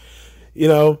nothing, you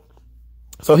know?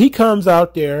 So he comes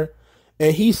out there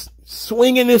and he's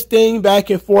swinging this thing back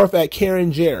and forth at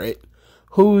Karen Jarrett,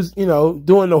 who's, you know,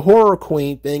 doing the horror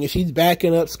queen thing, and she's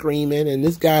backing up screaming, and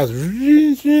this guy's,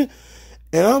 and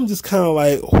I'm just kind of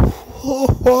like,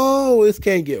 oh, this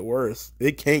can't get worse.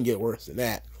 It can't get worse than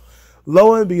that.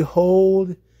 Lo and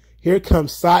behold, here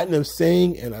comes Satnam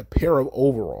Singh in a pair of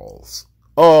overalls.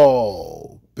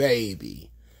 Oh,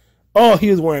 baby. Oh, he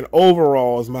was wearing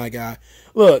overalls, my guy.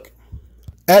 Look,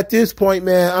 at this point,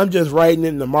 man, I'm just writing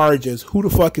in the margins. Who the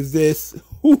fuck is this?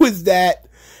 Who is that?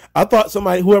 I thought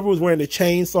whoever was wearing the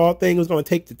chainsaw thing was going to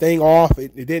take the thing off.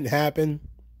 It didn't happen.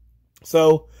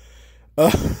 So,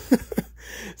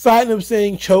 aside him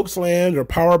saying chokeslammed or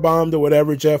powerbombed or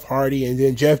whatever Jeff Hardy, and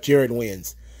then Jeff Jarrett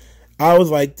wins. I was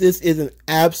like, this is an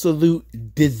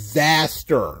absolute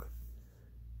disaster.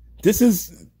 This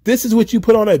is what you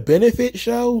put on a benefit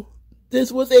show?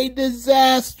 This was a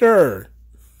disaster.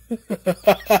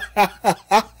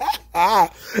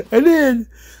 and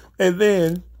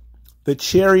then the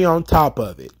cherry on top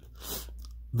of it,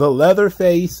 the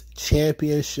Leatherface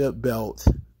championship belt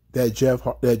that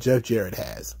Jeff Jarrett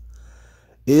has.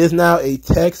 It is now a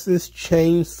Texas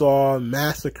Chainsaw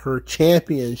Massacre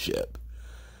championship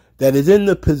that is in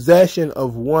the possession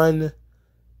of one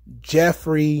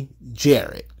Jeffrey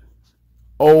Jarrett.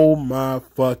 Oh my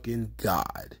fucking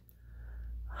God.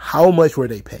 How much were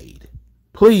they paid?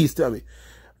 Please tell me.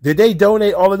 Did they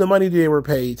donate all of the money they were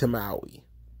paid to Maui?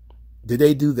 Did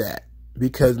they do that?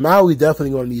 Because Maui's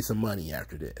definitely going to need some money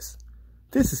after this.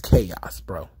 This is chaos,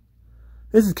 bro.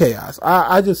 This is chaos.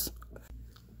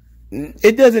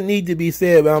 It doesn't need to be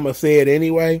said, but I'm going to say it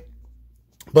anyway.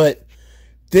 But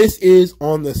this is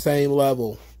on the same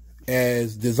level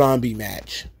as the zombie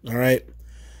match. All right.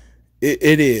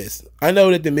 It is. I know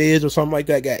that The Miz or something like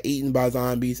that got eaten by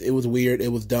zombies. It was weird.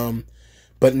 It was dumb.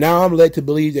 But now I'm led to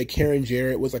believe that Karen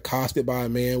Jarrett was accosted by a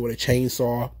man with a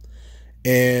chainsaw.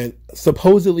 And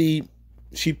supposedly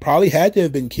she probably had to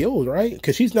have been killed, right?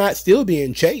 Because she's not still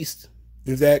being chased.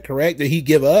 Is that correct? Did he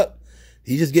give up?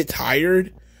 Did he just get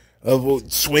tired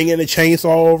of swinging a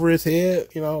chainsaw over his head?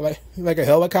 You know, like a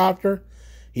helicopter?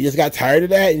 He just got tired of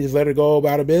that and just let her go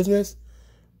about her business?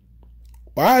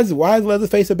 Why is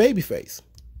Leatherface a babyface?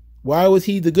 Why was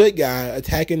he the good guy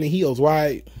attacking the heels?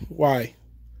 Why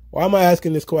am I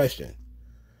asking this question?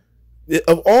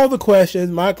 Of all the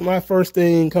questions, my first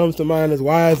thing comes to mind is,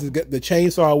 why is the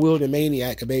chainsaw wielding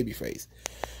maniac a babyface?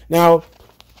 Now,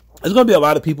 there's going to be a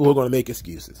lot of people who are going to make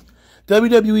excuses.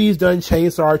 WWE's done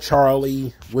Chainsaw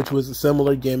Charlie, which was a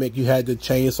similar gimmick. You had the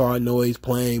chainsaw noise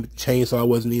playing, but the chainsaw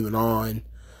wasn't even on.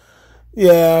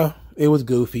 Yeah, it was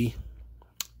goofy.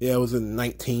 Yeah, it was in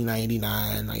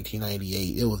 1999,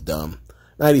 1998. It was dumb.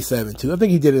 97 too. I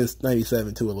think he did it in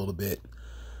 97 too a little bit.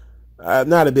 I'm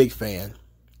not a big fan.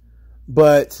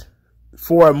 But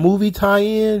for a movie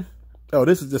tie-in, oh,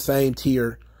 this is the same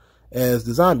tier as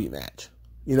the zombie match.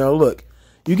 You know, look,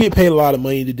 you get paid a lot of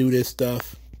money to do this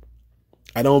stuff.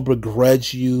 I don't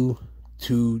begrudge you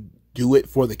to do it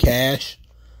for the cash.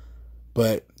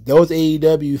 But those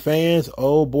AEW fans,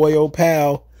 oh boy, oh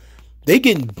pal, they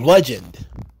getting bludgeoned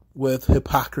with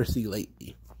hypocrisy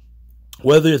lately.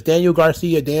 Whether it's Daniel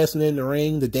Garcia dancing in the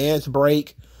ring, the dance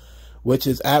break, which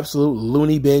is absolute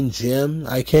loony bin Jim.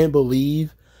 I can't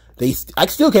believe I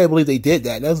still can't believe they did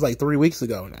that. That was like 3 weeks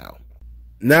ago now.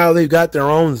 Now they've got their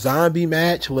own zombie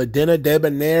match, Ladina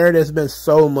Debonair. There's been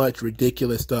so much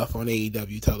ridiculous stuff on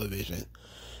AEW television.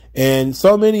 And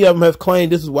so many of them have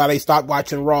claimed this is why they stopped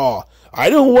watching Raw. I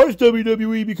don't watch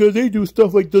WWE because they do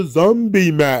stuff like the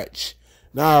zombie match.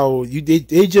 Now,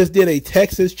 they just did a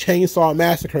Texas Chainsaw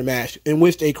Massacre match in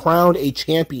which they crowned a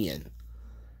champion.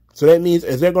 So that means,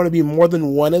 is there going to be more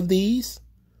than one of these?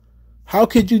 How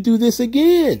could you do this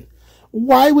again?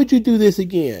 Why would you do this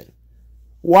again?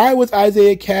 Why was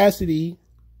Isaiah Cassidy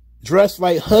dressed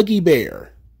like Huggy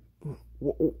Bear,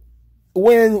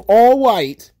 wearing all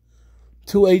white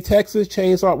to a Texas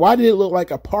Chainsaw? Why did it look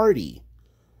like a party?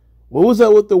 What was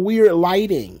up with the weird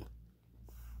lighting?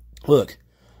 Look,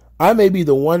 I may be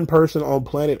the one person on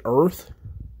planet Earth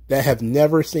that have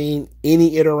never seen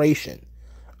any iteration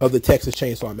of the Texas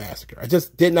Chainsaw Massacre. I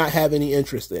just did not have any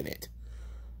interest in it.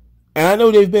 And I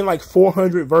know there's been like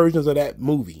 400 versions of that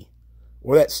movie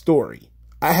or that story.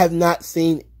 I have not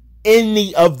seen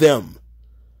any of them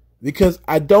because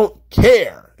I don't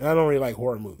care. And I don't really like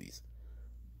horror movies.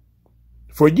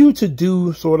 For you to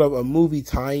do sort of a movie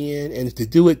tie-in and to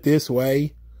do it this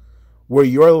way, where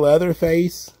your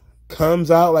Leatherface comes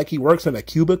out like he works in a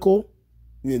cubicle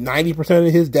 90%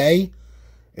 of his day,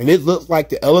 and it looks like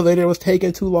the elevator was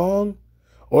taking too long,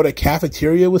 or the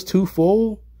cafeteria was too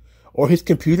full, or his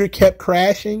computer kept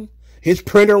crashing, his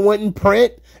printer wouldn't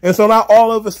print, and so now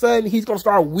all of a sudden he's going to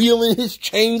start wheeling his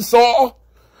chainsaw.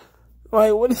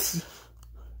 Like, what is...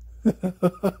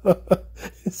 The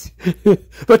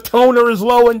toner is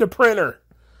low in the printer.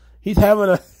 He's having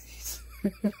a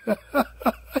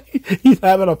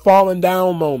falling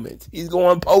down moment. He's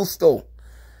going postal.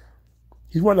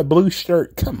 He's wearing a blue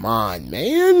shirt. Come on,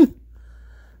 man.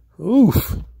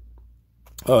 Oof.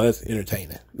 Oh, that's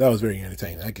entertaining. That was very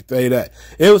entertaining. I can tell you that.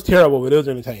 It was terrible, but it was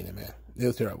entertaining, man. It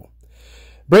was terrible.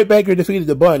 Britt Baker defeated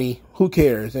the Bunny. Who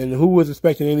cares? And who was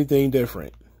expecting anything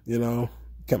different? You know?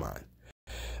 Come on.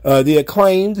 The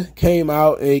Acclaimed came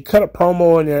out and they cut a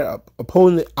promo on their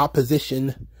apparent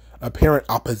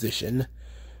opposition,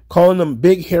 calling them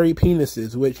big hairy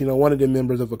penises, which, you know, one of the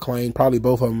members of Acclaim, probably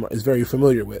both of them, is very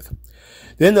familiar with.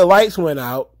 Then the lights went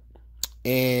out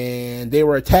and they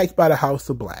were attacked by the House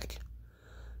of Black.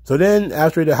 So then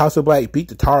after the House of Black beat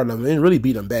the tar out of them, and really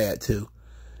beat them bad too,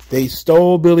 they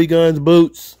stole Billy Gunn's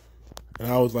boots.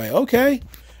 And I was like, okay,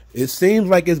 it seems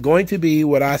like it's going to be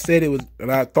what I said it was,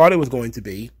 and I thought it was going to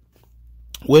be,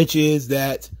 which is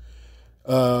that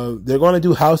they're going to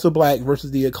do House of Black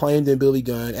versus the Acclaimed and Billy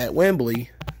Gunn at Wembley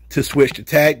to switch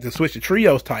the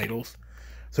trios titles,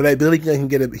 so that Billy Gunn can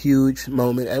get a huge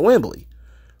moment at Wembley.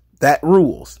 That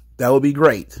rules. That would be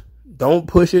great. Don't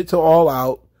push it to All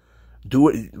Out. Do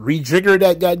it. Rejigger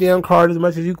that goddamn card as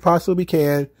much as you possibly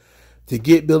can to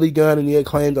get Billy Gunn and the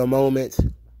Acclaimed a moment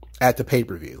at the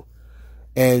pay-per-view.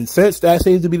 And since that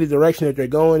seems to be the direction that they're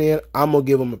going in, I'm going to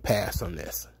give them a pass on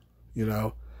this. You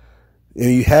know?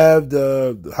 And you have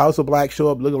the House of Black show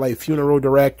up looking like funeral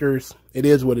directors. It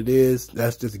is what it is.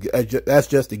 That's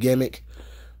just a gimmick.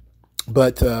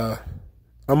 But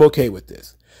I'm okay with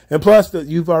this. And plus,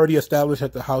 you've already established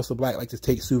that the House of Black like to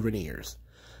take souvenirs.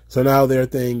 So now their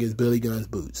thing is Billy Gunn's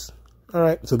boots. All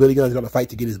right. So Billy Gunn's going to fight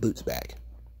to get his boots back.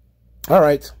 All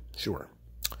right. Sure.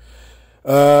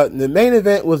 The main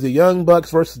event was the Young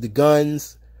Bucks versus the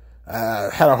Guns.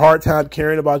 Had a hard time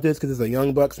caring about this because it's a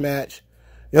Young Bucks match.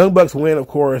 Young Bucks win, of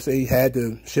course. They had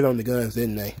to shit on the Guns,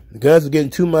 didn't they? The Guns were getting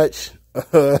too much.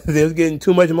 They was getting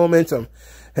too much momentum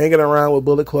hanging around with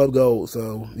Bullet Club Gold.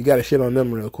 So you got to shit on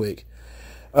them real quick.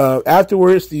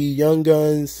 Afterwards, the Young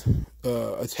Guns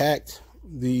attacked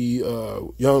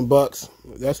the Young Bucks.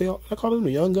 Did I say I call them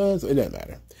the Young Guns? It doesn't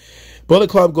matter. Bullet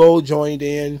Club Gold joined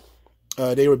in.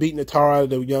 They were beating the tar out of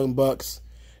the Young Bucks.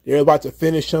 They were about to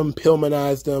finish them,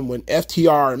 Pillmanize them, when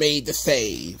FTR made the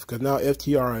save. Because now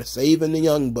FTR is saving the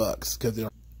Young Bucks.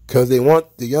 Because they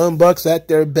want the Young Bucks at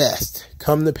their best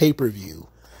come the pay-per-view.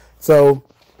 So,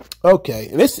 okay.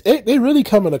 And they really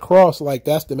coming across like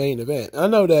that's the main event. I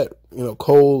know that, you know,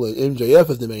 Cole and MJF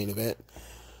is the main event.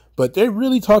 But they're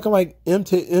really talking like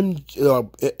FTR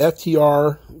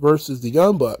versus the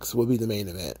Young Bucks will be the main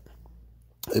event.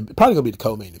 It's probably going to be the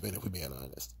co-main event, if we're being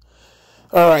honest.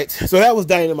 All right, so that was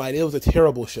Dynamite. It was a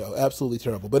terrible show, absolutely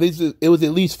terrible. But it was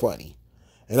at least funny.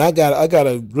 And I got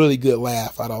a really good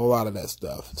laugh out of a lot of that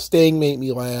stuff. Sting made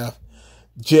me laugh.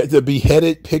 The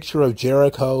beheaded picture of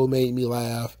Jericho made me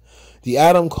laugh. The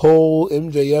Adam Cole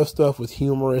MJF stuff was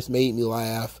humorous, made me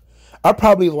laugh. I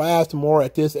probably laughed more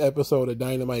at this episode of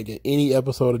Dynamite than any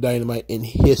episode of Dynamite in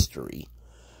history.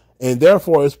 And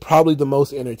therefore, it's probably the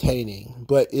most entertaining.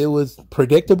 But it was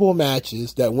predictable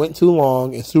matches that went too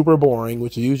long and super boring,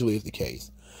 which usually is the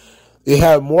case. It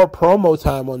had more promo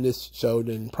time on this show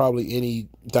than probably any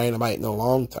Dynamite in a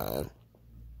long time.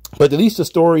 But at least the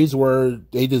stories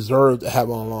they deserved to have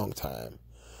on a long time.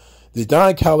 The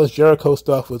Don Callis Jericho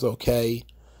stuff was okay.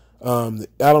 The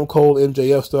Adam Cole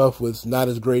MJF stuff was not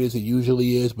as great as it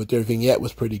usually is, but their vignette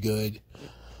was pretty good.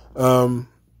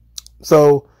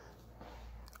 So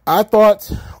I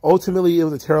thought ultimately it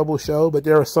was a terrible show, but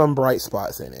there are some bright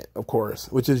spots in it, of course,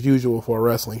 which is usual for a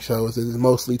wrestling show. It is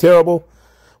mostly terrible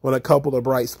with a couple of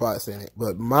bright spots in it.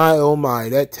 But my, oh my,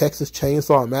 that Texas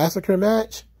Chainsaw Massacre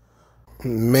match,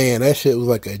 man, that shit was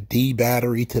like a D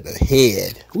battery to the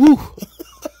head. Woo!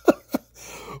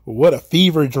 What a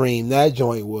fever dream that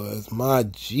joint was. My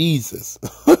Jesus.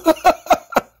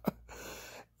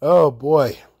 Oh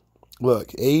boy. Look,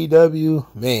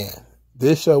 AEW, man,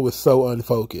 this show was so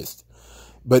unfocused.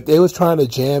 But they was trying to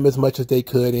jam as much as they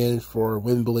could in for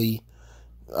Wembley.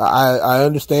 I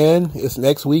understand it's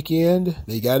next weekend.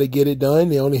 They got to get it done.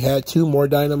 They only had 2 more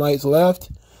Dynamites left.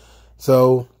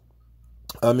 So,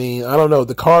 I mean, I don't know.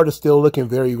 The card is still looking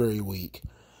very, very weak.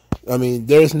 I mean,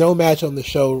 there's no match on the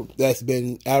show that's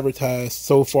been advertised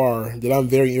so far that I'm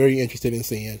very, very interested in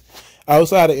seeing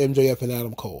outside of MJF and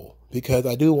Adam Cole, because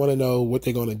I do want to know what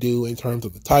they're going to do in terms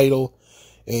of the title,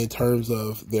 in terms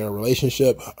of their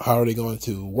relationship. How are they going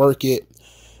to work it?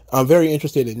 I'm very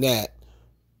interested in that.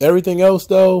 Everything else,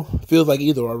 though, feels like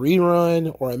either a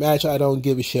rerun or a match I don't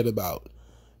give a shit about.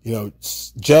 You know,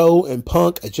 Joe and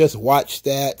Punk, I just watched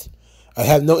that. I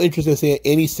have no interest in seeing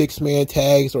any 6-man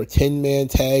tags or 10-man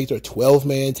tags or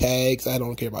 12-man tags. I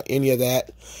don't care about any of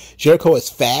that. Jericho is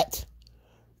fat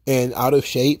and out of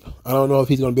shape. I don't know if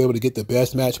he's going to be able to get the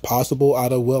best match possible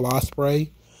out of Will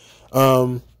Ospreay.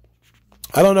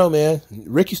 I don't know, man.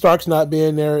 Ricky Starks not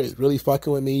being there is really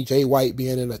fucking with me. Jay White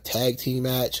being in a tag team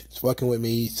match is fucking with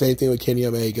me. Same thing with Kenny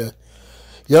Omega.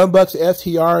 Young Bucks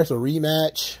FTR is a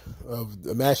rematch of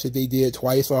a match that they did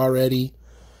twice already.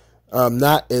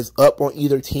 Not as up on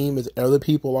either team as other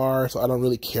people are, so I don't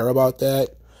really care about that.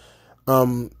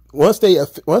 Once they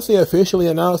officially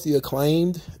announce the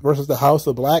Acclaimed versus the House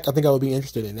of Black, I think I would be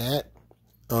interested in that.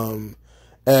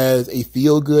 As a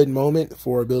feel-good moment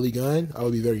for Billy Gunn, I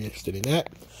would be very interested in that.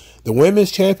 The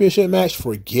Women's Championship match,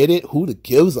 forget it. Who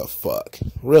gives a fuck?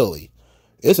 Really.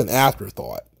 It's an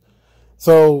afterthought.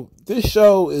 So, this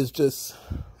show is just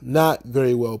not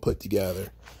very well put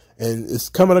together. And it's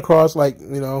coming across like,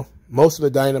 you know, most of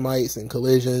the Dynamites and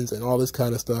Collisions and all this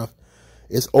kind of stuff.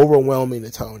 It's overwhelming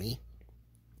to Tony.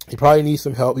 He probably needs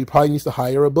some help. He probably needs to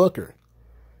hire a booker.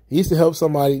 He needs to help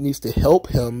somebody, needs to help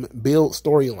him build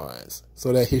storylines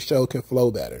so that his show can flow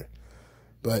better.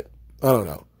 But, I don't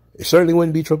know. It certainly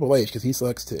wouldn't be Triple H because he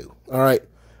sucks too. Alright.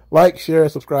 Like, share,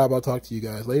 subscribe. I'll talk to you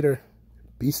guys later.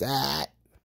 Peace out.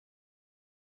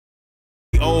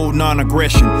 Old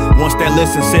non-aggression. Once that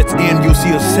lesson sets in, you'll see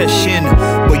a session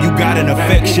where you got an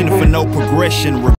affection for no progression.